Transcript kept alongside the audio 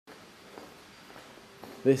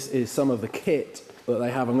This is some of the kit that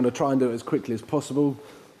they have. I'm going to try and do it as quickly as possible.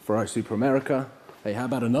 Ferrari Super America. Hey, how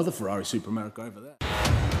about another Ferrari Super America over there?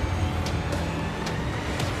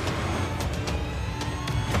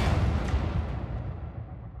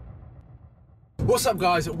 What's up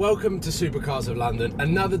guys, welcome to Supercars of London,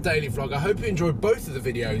 another daily vlog. I hope you enjoyed both of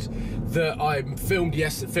the videos that I filmed,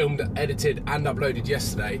 edited and uploaded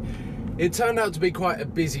yesterday. It turned out to be quite a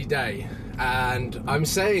busy day, and I'm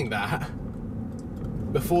saying that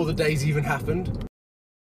before the days even happened.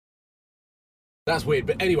 That's weird,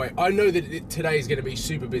 but anyway, I know that today is going to be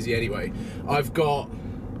super busy anyway. I've got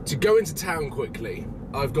to go into town quickly.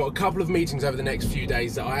 I've got a couple of meetings over the next few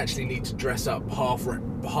days that I actually need to dress up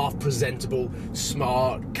half presentable,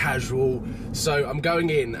 smart, casual. So I'm going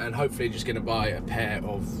in and hopefully just going to buy a pair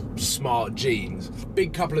of smart jeans.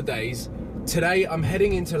 Big couple of days. Today I'm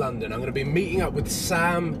heading into London. I'm going to be meeting up with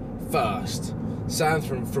Sam first. Sam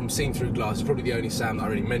from Seen Through Glass is probably the only Sam that I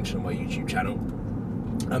already mentioned on my YouTube channel.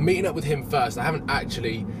 I'm meeting up with him first. I haven't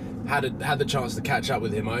actually had the chance to catch up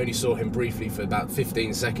with him. I only saw him briefly for about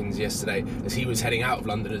 15 seconds yesterday as he was heading out of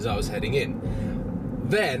London as I was heading in.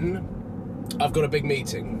 Then I've got a big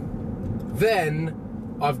meeting.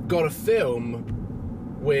 Then I've got a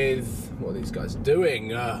film with, what are these guys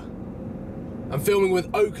doing? I'm filming with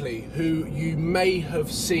Oakley, who you may have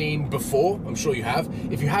seen before. I'm sure you have.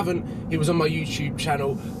 If you haven't, he was on my YouTube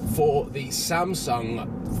channel for the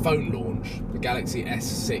Samsung phone launch, the Galaxy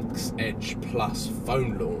S6 Edge Plus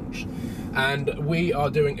phone launch. And we are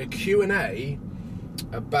doing a Q&A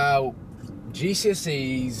about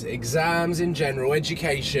GCSEs, exams in general,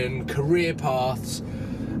 education, career paths.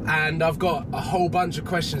 And I've got a whole bunch of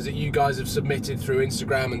questions that you guys have submitted through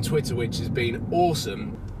Instagram and Twitter, which has been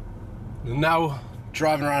awesome. Now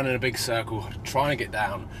driving around in a big circle, trying to get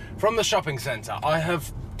down from the shopping centre. I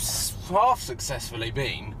have half successfully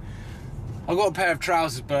been. I got a pair of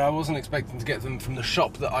trousers, but I wasn't expecting to get them from the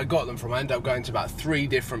shop that I got them from. I ended up going to about 3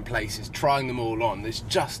 different places, trying them all on. It's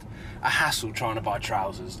just a hassle trying to buy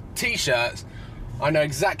trousers. T-shirts, I know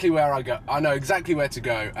exactly where I go. I know exactly where to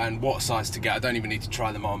go and what size to get. I don't even need to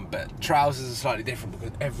try them on, but trousers are slightly different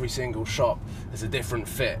because every single shop has a different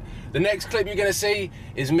fit. The next clip you're gonna see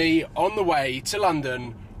is me on the way to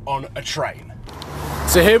London on a train.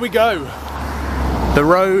 So here we go. The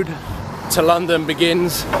road to London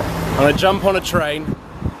begins. I'm gonna jump on a train,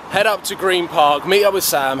 head up to Green Park, meet up with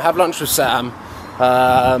Sam, have lunch with Sam.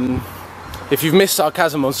 If you've missed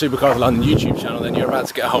Sarcasm on Supercars of London YouTube channel, then you're about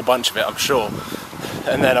to get a whole bunch of it, I'm sure.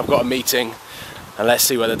 And then I've got a meeting, and let's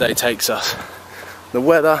see where the day takes us. The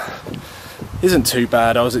weather isn't too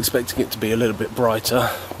bad. I was expecting it to be a little bit brighter,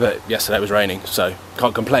 but yesterday it was raining, so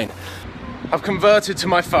can't complain. I've converted to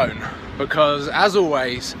my phone because, as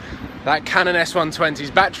always, that Canon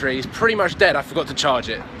S120's battery is pretty much dead. I forgot to charge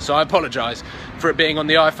it, so I apologise for it being on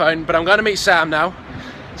the iPhone, but I'm going to meet Sam now,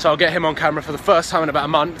 so I'll get him on camera for the first time in about a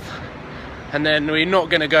month, and then we're not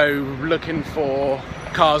going to go looking for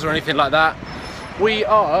cars or anything like that. We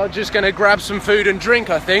are just going to grab some food and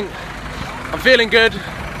drink, I think. I'm feeling good,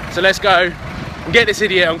 so let's go and get this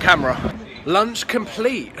idiot on camera. Lunch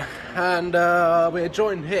complete, and we're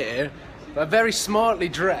joined here by a very smartly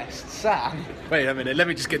dressed Sam. Wait a minute, let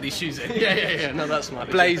me just get these shoes in. Yeah, no, that's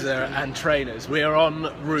smart. Blazer and trainers. We are en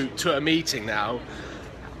route to a meeting now.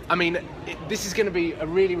 I mean, this is going to be a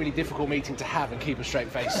really, really difficult meeting to have and keep a straight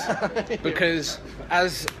face. Because,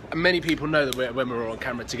 as many people know, that when we're on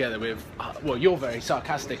camera together, well, you're very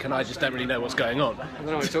sarcastic and I just don't really know what's going on. I don't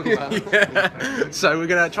know what you're talking about. Yeah. So we're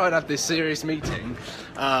going to try and have this serious meeting.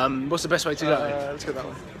 What's the best way to go? Let's go that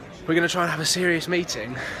way. We're going to try and have a serious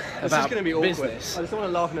meeting about This is going to be awkward. business. I just don't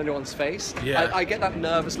want to laugh in anyone's face. Yeah. I get that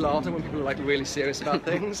nervous laughter when people are like really serious about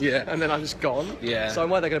things. Yeah. And then I'm just gone. Yeah. So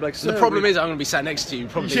I'm worried they're going to be like, The problem is I'm going to be sat next to you,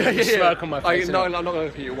 probably smirk on my face. No, I'm not going to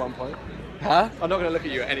look at you at one point. Huh? I'm not going to look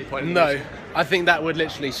at you at any point. No, I think that would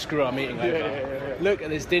literally screw our meeting over. Yeah. Look at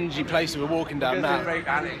this dingy place we're walking down now.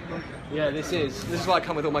 Yeah, this is. This is why I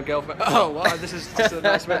come with all my girlfriends. Oh, wow, this is just a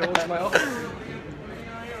nice way to walk to my office.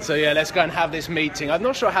 So yeah, let's go and have this meeting. I'm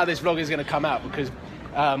not sure how this vlog is going to come out because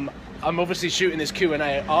I'm obviously shooting this Q&A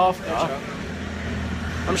after.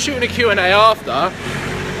 I'm shooting a Q&A after.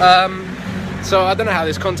 So I don't know how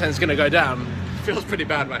this content's going to go down. It feels pretty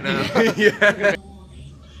bad right now. Yeah.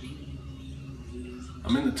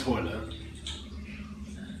 I'm in the toilet.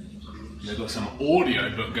 They've got some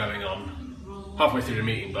audio book going on. Halfway through the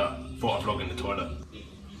meeting, but thought I'd vlog in the toilet.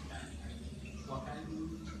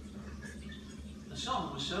 The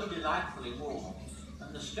sun was so delightfully warm,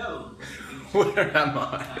 and the stove... Where am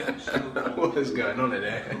I? What is going on in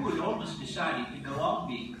here? Who had almost decided to go on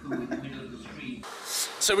being cool in the middle of the street?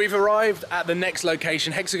 So we've arrived at the next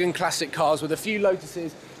location, Hexagon Classic Cars, with a few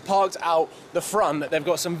Lotuses parked out the front. They've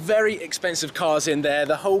got some very expensive cars in there.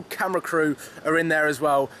 The whole camera crew are in there as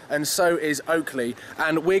well, and so is Oakley.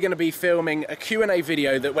 And we're going to be filming a Q&A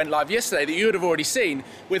video that went live yesterday that you would have already seen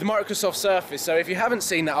with Microsoft Surface. So if you haven't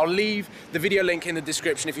seen that, I'll leave the video link in the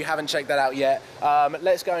description if you haven't checked that out yet.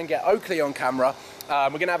 Let's go and get Oakley on camera. We're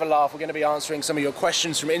going to have a laugh. We're going to be answering some of your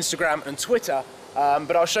questions from Instagram and Twitter.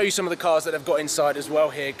 But I'll show you some of the cars that they've got inside as well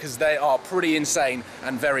here, because they are pretty insane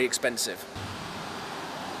and very expensive.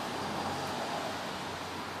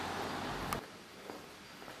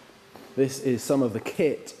 This is some of the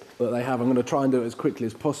kit that they have. I'm going to try and do it as quickly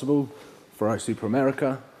as possible. Ferrari Super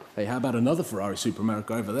America. Hey, how about another Ferrari Super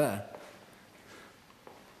America over there?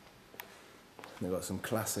 They've got some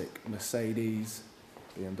classic Mercedes,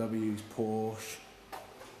 BMWs, Porsche.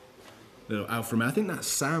 Little Alfa Romeo. I think that's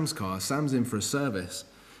Sam's car. Sam's in for a service.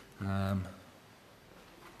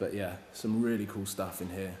 But yeah, some really cool stuff in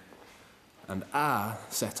here. And our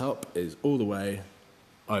setup is all the way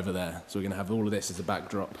over there. So we're going to have all of this as a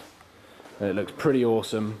backdrop. And it looks pretty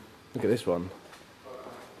awesome. Look at this one.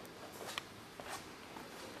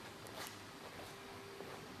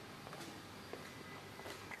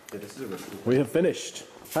 Yeah, this is a really cool. We have finished.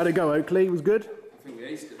 How'd it go, Oakley? Was good? I think we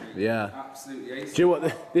aced it, mate. Yeah. Absolutely aced it. Do you know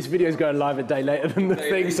what? This video is going live a day later than the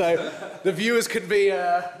thing, so the viewers could be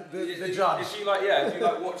the judge. If you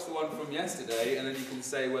like watch the one from yesterday, and then you can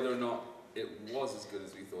say whether or not it was as good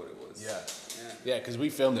as we thought it was. Yeah, because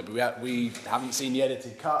we filmed it, but we haven't seen the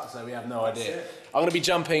edited cut, so we have no idea. I'm going to be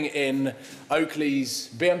jumping in Oakley's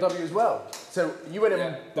BMW as well. So you went in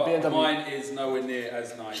the BMW. Mine is nowhere near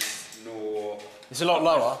as nice, nor. It's a lot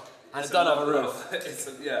lower. And it doesn't have a roof.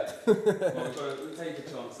 Yeah. Well, we'll take a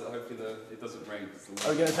chance that hopefully it doesn't rain.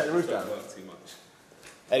 Are we going to take the roof down? Work too much.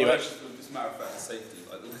 Anyway. Well, just a matter of fact, safety.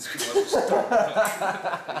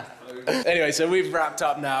 Like, anyway, so we've wrapped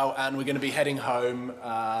up now and we're going to be heading home.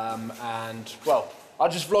 And, well, I'll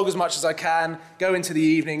just vlog as much as I can, go into the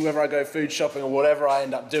evening, whether I go food shopping or whatever I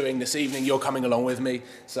end up doing this evening, you're coming along with me.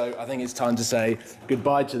 So I think it's time to say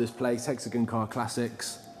goodbye to this place, Hexagon Car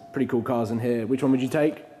Classics. Pretty cool cars in here. Which one would you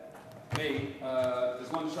take? Me,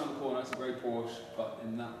 there's one just around the corner, it's a grey Porsche, but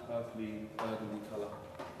in that purpley burgundy colour.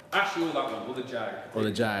 Actually, all that one, or the Jag. Or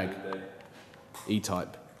the Jag.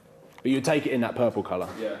 E-Type. But you'd take it in that purple colour?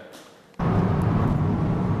 Yeah.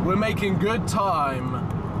 We're making good time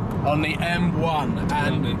on the M1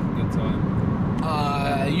 and... We're making good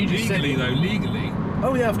time. You just legally said... though, legally.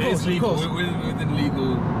 Oh yeah, of course, of course. We're within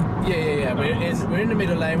legal... Yeah. We're in the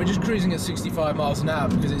middle lane. We're just cruising at 65 miles an hour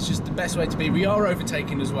because it's just the best way to be. We are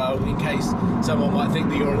overtaking as well, in case someone might think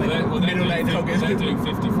that you're in the middle lane. They're doing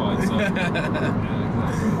 55, so... yeah,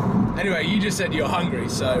 exactly. Anyway, you just said you're hungry,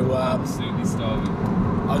 so... absolutely starving.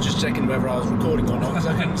 I was just checking whether I was recording or not because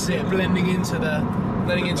I couldn't see it blending into the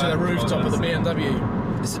rooftop of the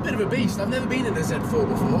BMW. It's a bit of a beast. I've never been in a Z4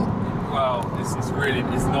 before. Well, it's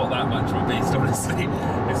not that much of a beast, honestly.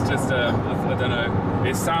 It's just, I don't know,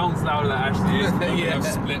 it sounds louder than it actually is. Yeah. I've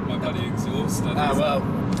split my bloody exhaust. Well,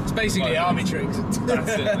 it's basically army tricks.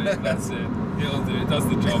 That's it, mate, that's it. It'll do, it does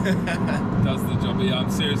the job. It does the job. But yeah,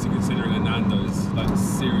 I'm seriously considering a Nando's. Like,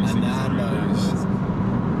 seriously considering Nando's.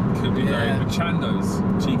 Could be very Chandos,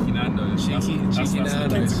 cheeky Nando's. Cheeky Nando's. That's the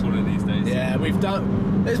thing to call it these days. Yeah,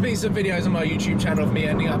 there's been some videos on my YouTube channel of me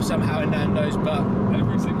ending up somehow in Nando's, but...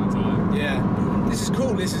 Every single time. Yeah. This is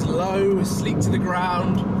cool, this is low, it's sleek to the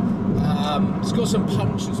ground. It's got some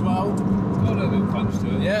punch as well. It's got a little bit of punch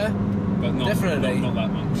to it. Yeah. But definitely. Not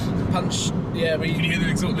that much. Punch, yeah. Can you hear the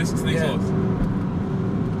exhaust? Listen to the exhaust.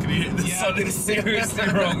 Can you hear something seriously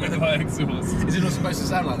wrong with my exhaust? Is it not supposed to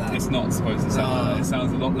sound like that? It's not supposed to sound like that. It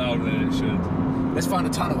sounds a lot louder than it should. Let's find a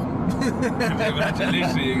ton of them. Imagine,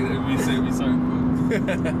 literally, it would be so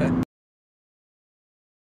cool.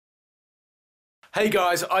 Hey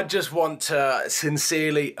guys, I just want to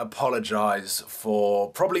sincerely apologise for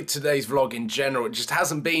probably today's vlog in general. It just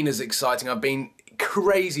hasn't been as exciting. I've been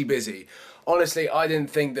crazy busy. Honestly, I didn't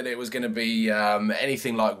think that it was going to be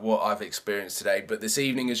anything like what I've experienced today, but this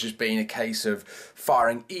evening has just been a case of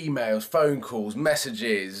firing emails, phone calls,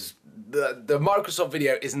 messages. The Microsoft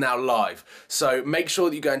video is now live, so make sure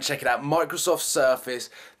that you go and check it out. Microsoft Surface,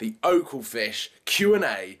 the Oakelfish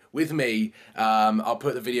Q&A with me. I'll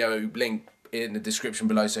put the video link in the description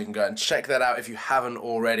below so you can go and check that out if you haven't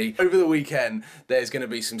already. Over the weekend, there's going to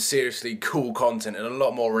be some seriously cool content and a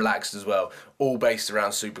lot more relaxed as well. all based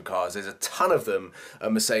around supercars. There's a ton of them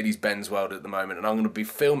at Mercedes-Benz World at the moment, and I'm going to be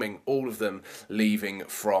filming all of them leaving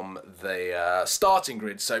from the starting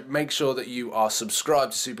grid. So make sure that you are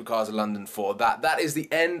subscribed to Supercars of London for that. That is the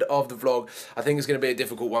end of the vlog. I think it's going to be a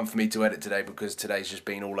difficult one for me to edit today because today's just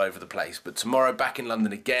been all over the place. But tomorrow, back in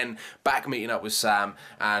London again, back meeting up with Sam,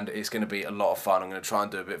 and it's going to be a lot of fun. I'm going to try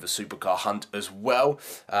and do a bit of a supercar hunt as well.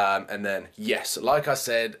 And then, yes, like I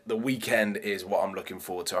said, the weekend is what I'm looking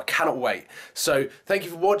forward to. I cannot wait. So thank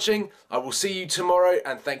you for watching. I will see you tomorrow,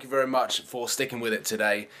 and thank you very much for sticking with it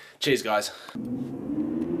today. Cheers, guys.